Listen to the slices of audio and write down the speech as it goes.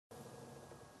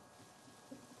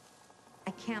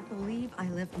can't believe I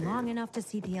lived long enough to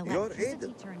see the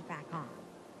electricity turn back on.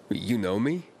 You know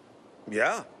me?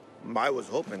 Yeah, I was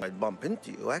hoping I'd bump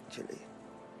into you, actually.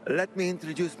 Let me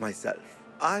introduce myself.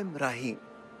 I'm Rahim.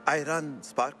 I run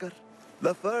Sparker,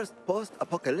 the first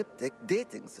post-apocalyptic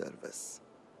dating service.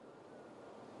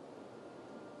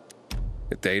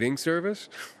 A dating service?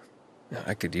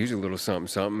 I could use a little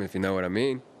something, if you know what I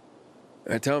mean.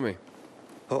 Tell me.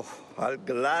 Oh, I'll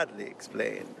gladly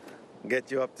explain.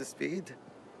 Get you up to speed?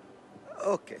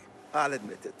 Okay, I'll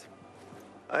admit it.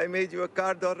 I made you a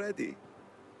card already.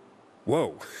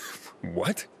 Whoa.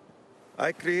 What?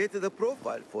 I created a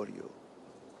profile for you.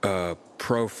 A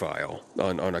profile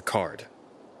on a card.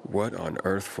 What on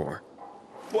earth for?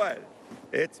 Well,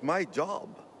 it's my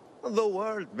job. The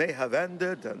world may have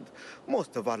ended, and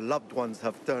most of our loved ones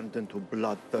have turned into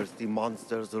bloodthirsty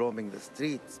monsters roaming the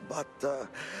streets, but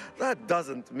that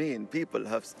doesn't mean people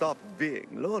have stopped being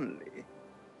lonely.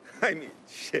 I mean,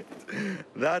 shit.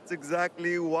 That's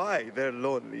exactly why they're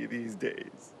lonely these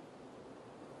days.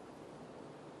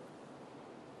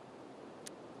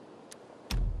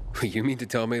 You mean to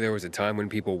tell me there was a time when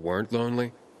people weren't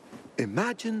lonely?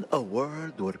 Imagine a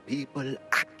world where people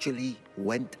actually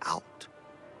went out.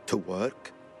 To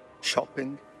work,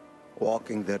 shopping,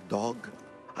 walking their dog,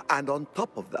 and on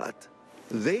top of that,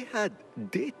 they had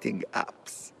dating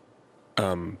apps.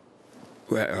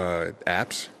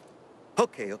 Apps?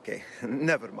 Okay,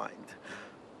 never mind.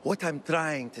 What I'm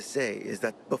trying to say is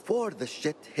that before the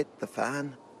shit hit the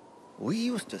fan, we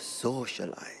used to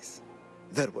socialize.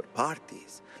 There were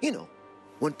parties, you know,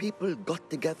 when people got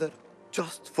together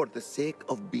just for the sake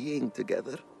of being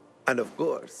together. And of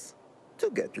course, to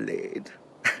get laid.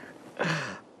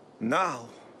 Now,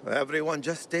 everyone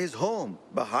just stays home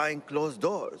behind closed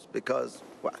doors because,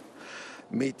 well,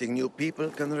 meeting new people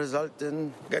can result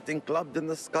in getting clubbed in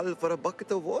the skull for a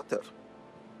bucket of water.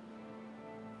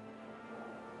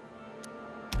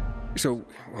 So,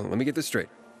 well, let me get this straight.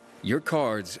 Your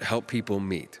cards help people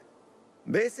meet.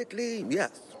 Basically,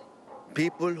 yes.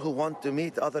 People who want to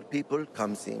meet other people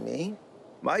come see me.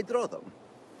 I draw them.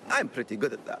 I'm pretty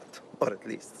good at that, or at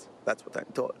least that's what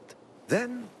I'm told.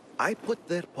 Then I put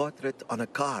their portrait on a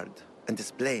card and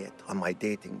display it on my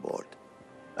dating board.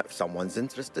 If someone's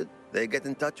interested, they get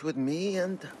in touch with me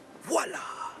and voila!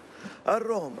 A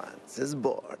romance is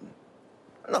born.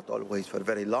 Not always for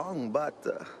very long, but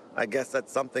I guess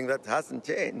that's something that hasn't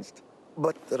changed.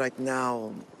 But right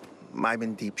now, I'm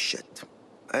in deep shit,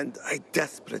 and I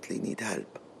desperately need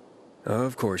help.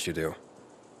 Of course you do.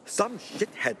 Some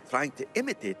shithead trying to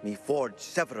imitate me forged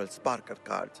several Sparker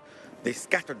cards. They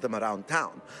scattered them around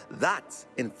town. That's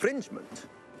infringement.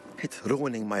 It's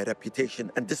ruining my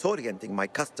reputation and disorienting my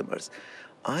customers.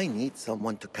 I need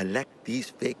someone to collect these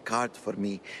fake cards for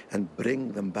me and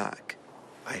bring them back.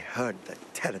 I heard that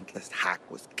talentless hack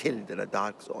was killed in a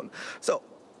dark zone, so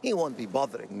he won't be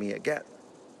bothering me again.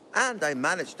 And I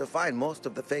managed to find most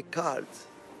of the fake cards.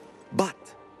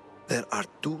 But there are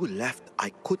 2 left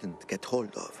I couldn't get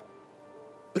hold of.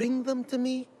 Bring them to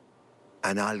me,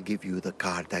 and I'll give you the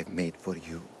card I've made for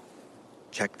you.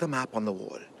 Check the map on the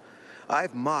wall.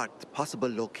 I've marked possible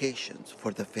locations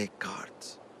for the fake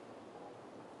cards.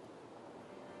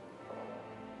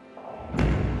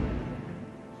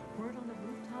 Word on the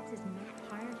rooftops is Matt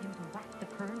hired him to whack the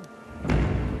colonel.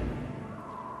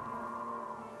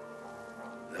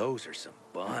 Those are some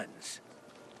buns.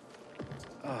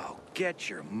 Oh, get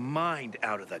your mind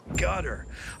out of the gutter.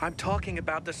 I'm talking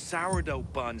about the sourdough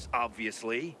buns,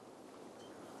 obviously.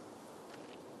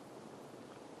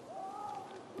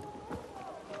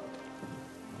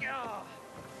 Oh,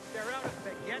 they're out of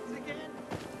baguettes again?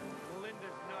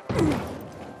 Linda's not...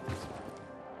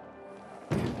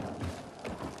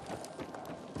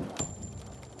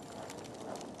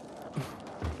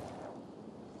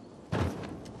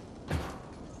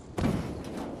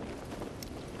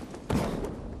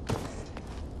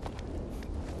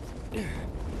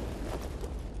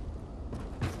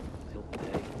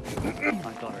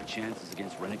 I thought our chances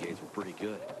against renegades were pretty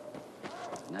good.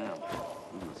 Now,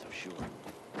 I'm not so sure.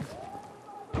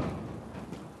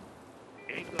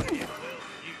 Ain't gonna get well,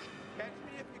 you catch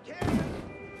me if you can.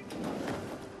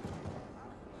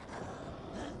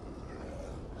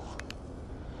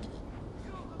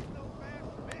 You look so bad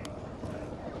for me.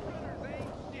 Runners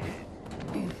ain't shit.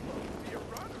 Be a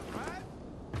runner, right?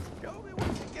 Show me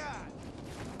what you got.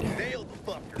 Nail the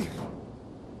fucker.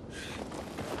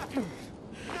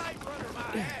 Night runner,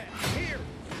 my ass. Here.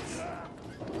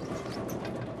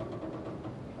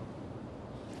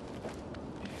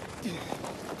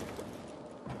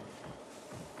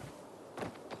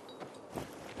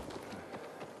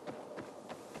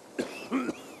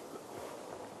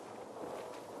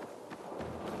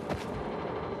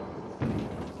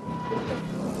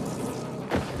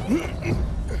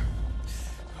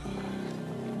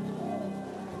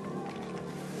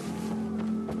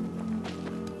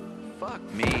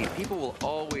 Fuck me. People will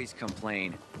always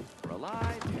complain. We're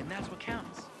alive, and that's what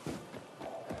counts.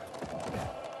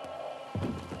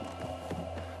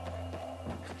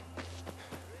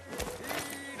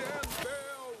 Heed and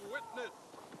bear witness.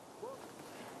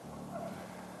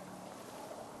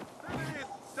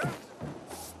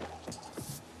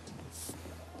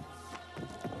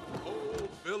 Old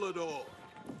Villedor.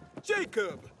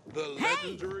 Jacob, the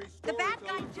legendary the bad guy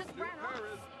storyteller just from New ran off.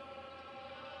 Paris.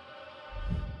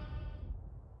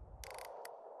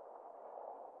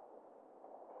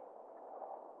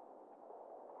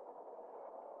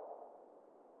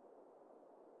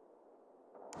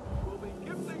 Will be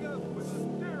gifting us with a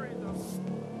series of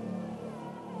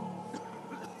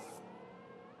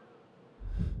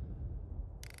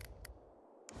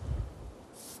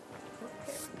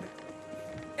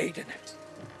Aiden,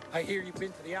 I hear you've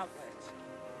been to the Outlands.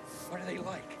 What are they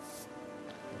like?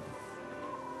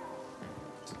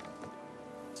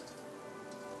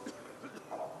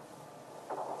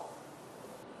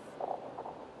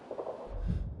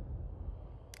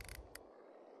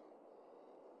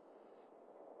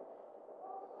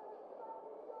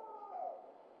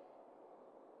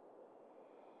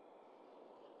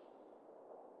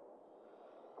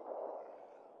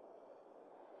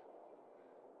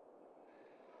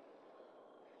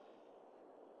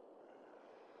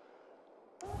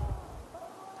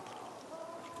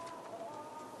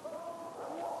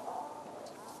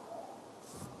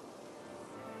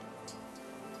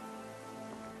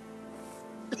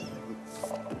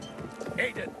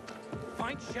 Aiden,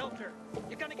 find shelter.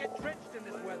 You're gonna get drenched in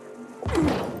this weather.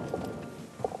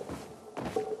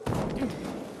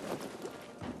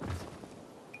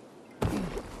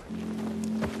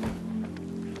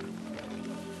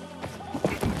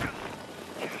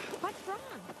 What's wrong?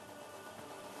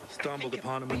 Stumbled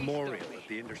upon a memorial at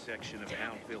the intersection of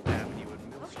Houndfield Avenue and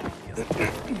Mill Street the other day.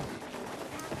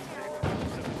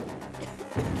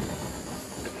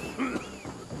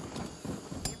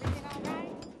 Everything all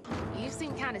right? You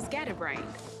seem kind of scatterbrained.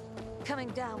 Coming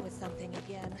down with something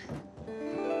again.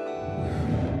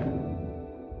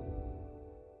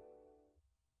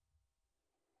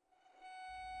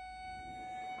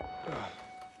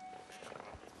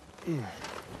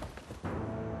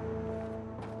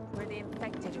 Where the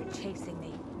infected are chasing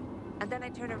me. And then I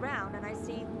turn around and I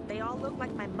see they all look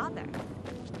like my mother.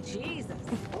 Jesus.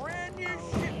 Brand new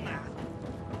shit, man.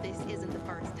 This isn't the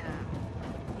first time.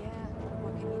 Yeah,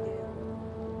 what can you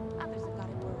do? Others have got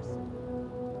it worse.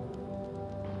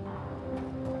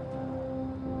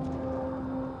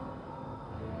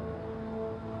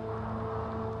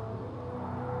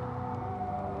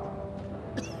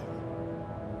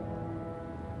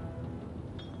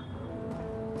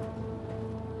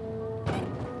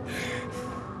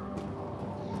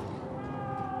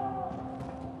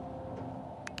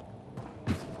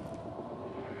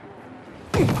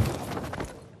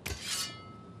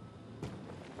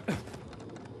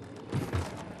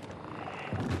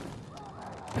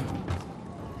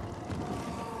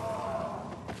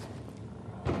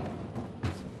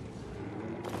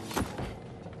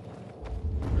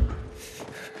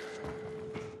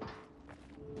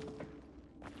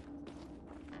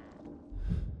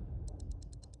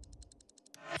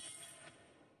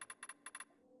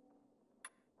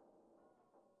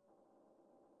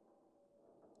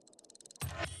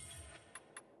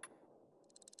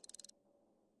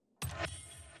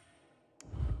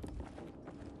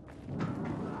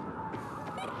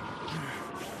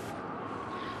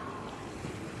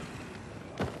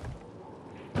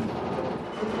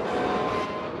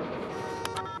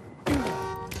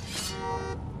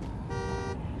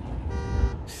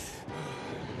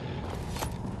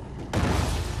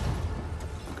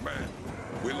 Command,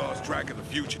 we lost track of the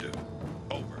fugitive.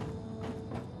 Over.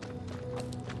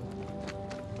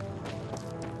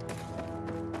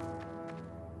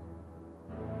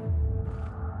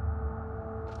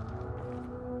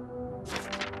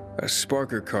 A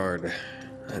Sparker card.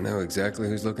 I know exactly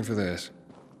who's looking for this.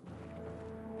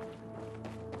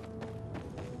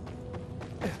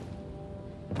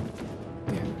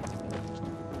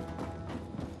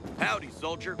 Howdy,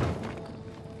 soldier.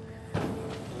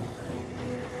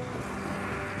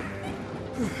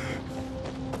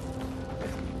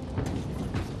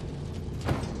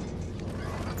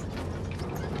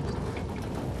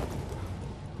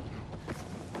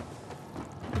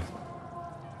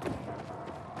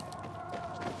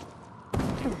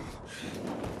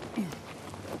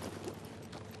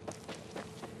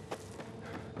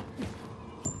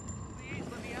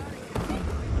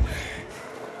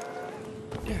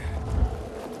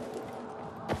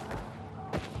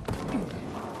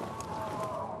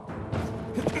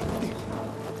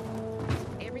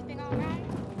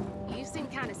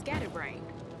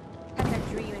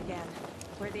 dream again,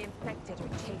 where the infected are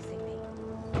chasing me.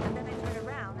 And then I turn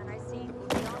around and I see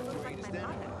they all look like my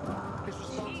mother. Is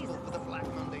responsible for the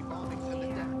Black Monday bombings and the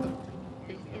death of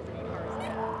This isn't the first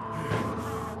time.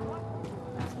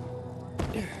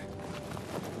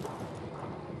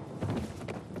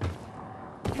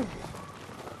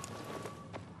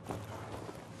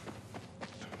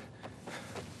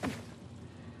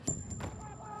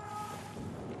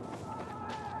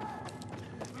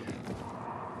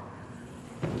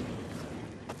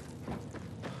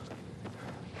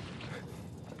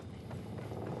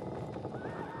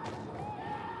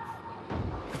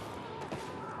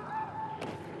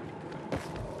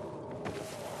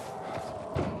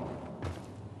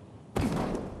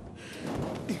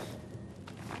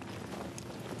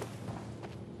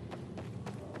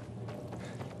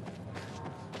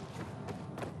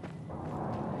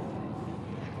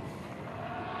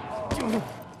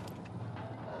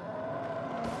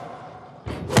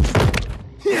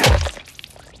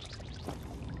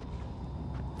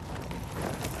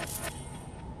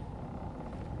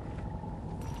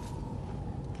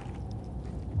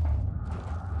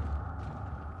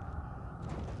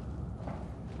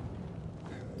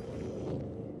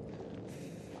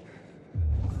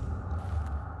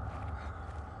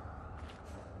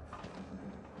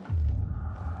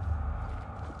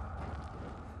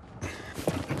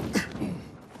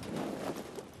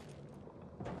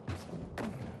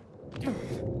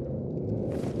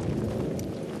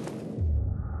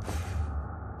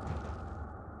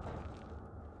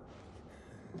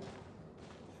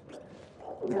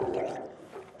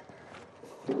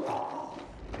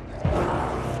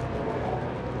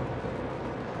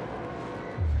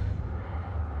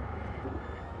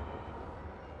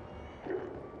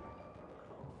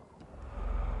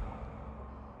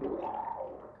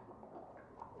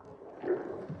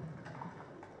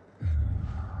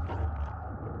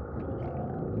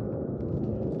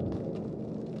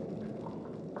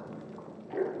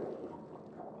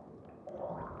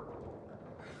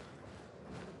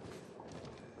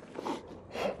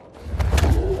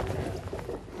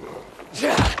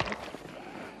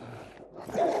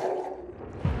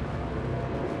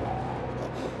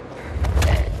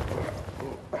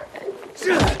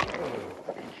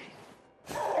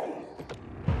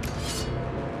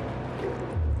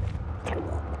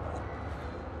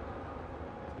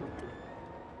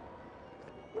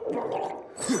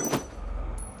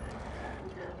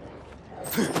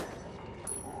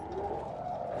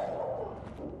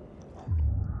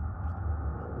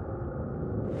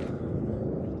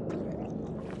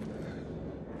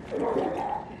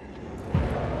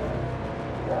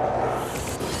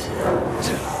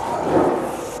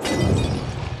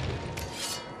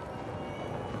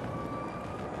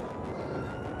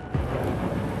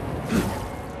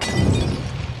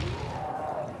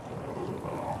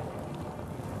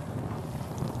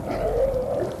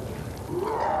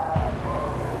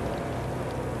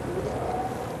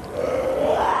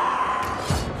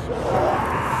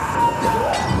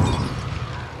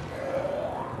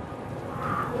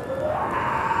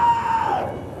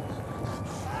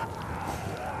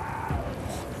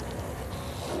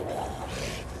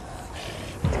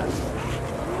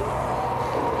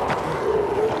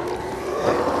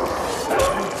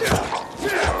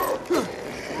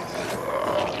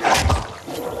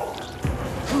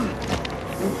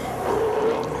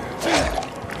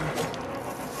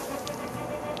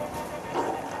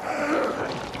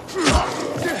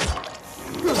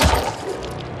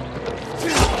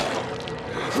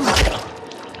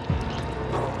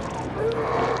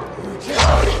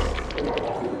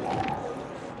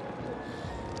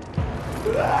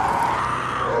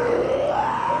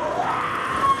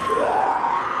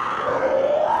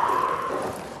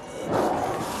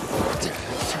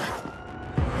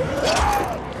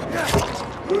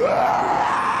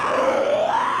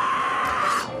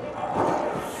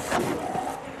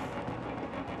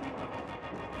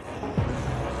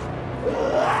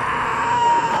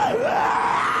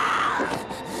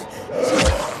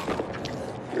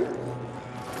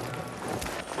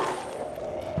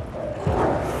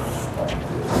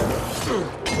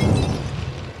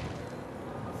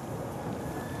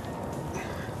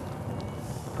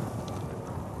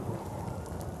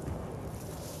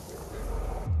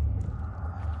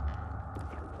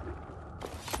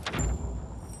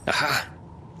 Aha!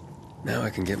 Now I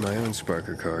can get my own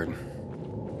Sparker card.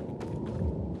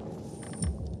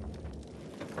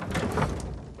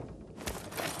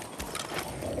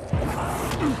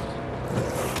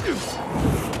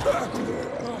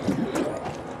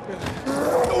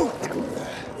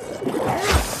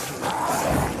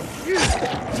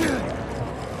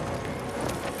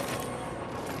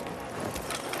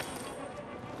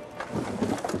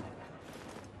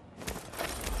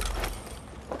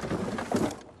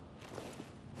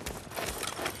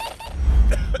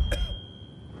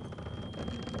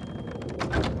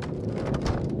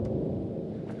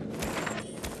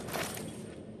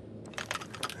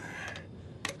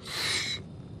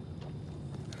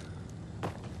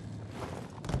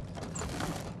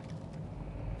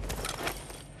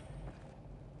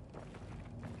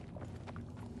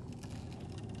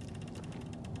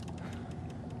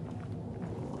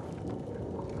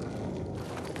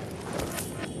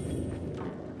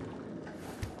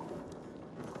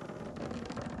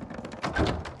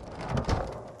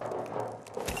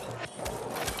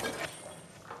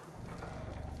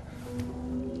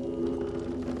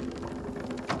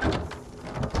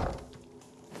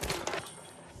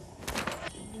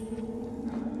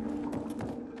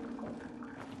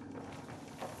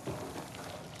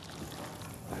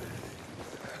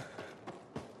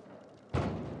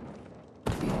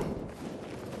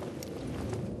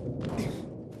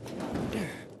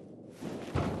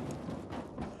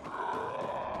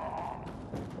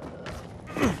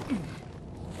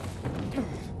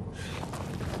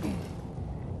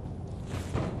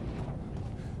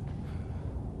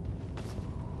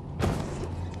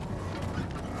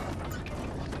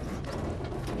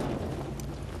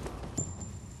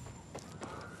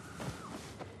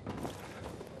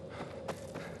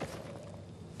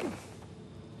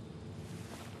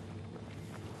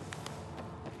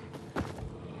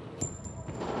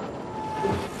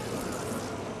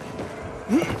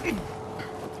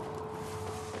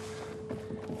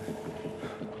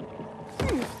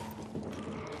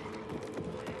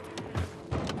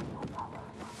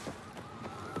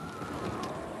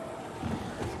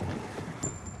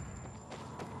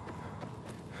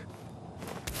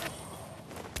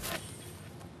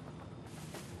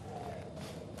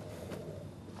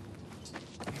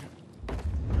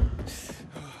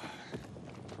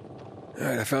 All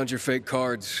right, I found your fake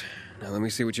cards. Now let me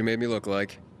see what you made me look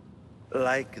like.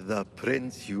 Like the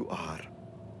prince you are.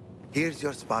 Here's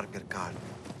your Sparker card.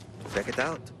 Check it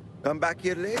out. Come back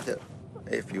here later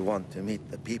if you want to meet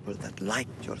the people that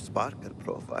liked your Sparker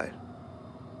profile.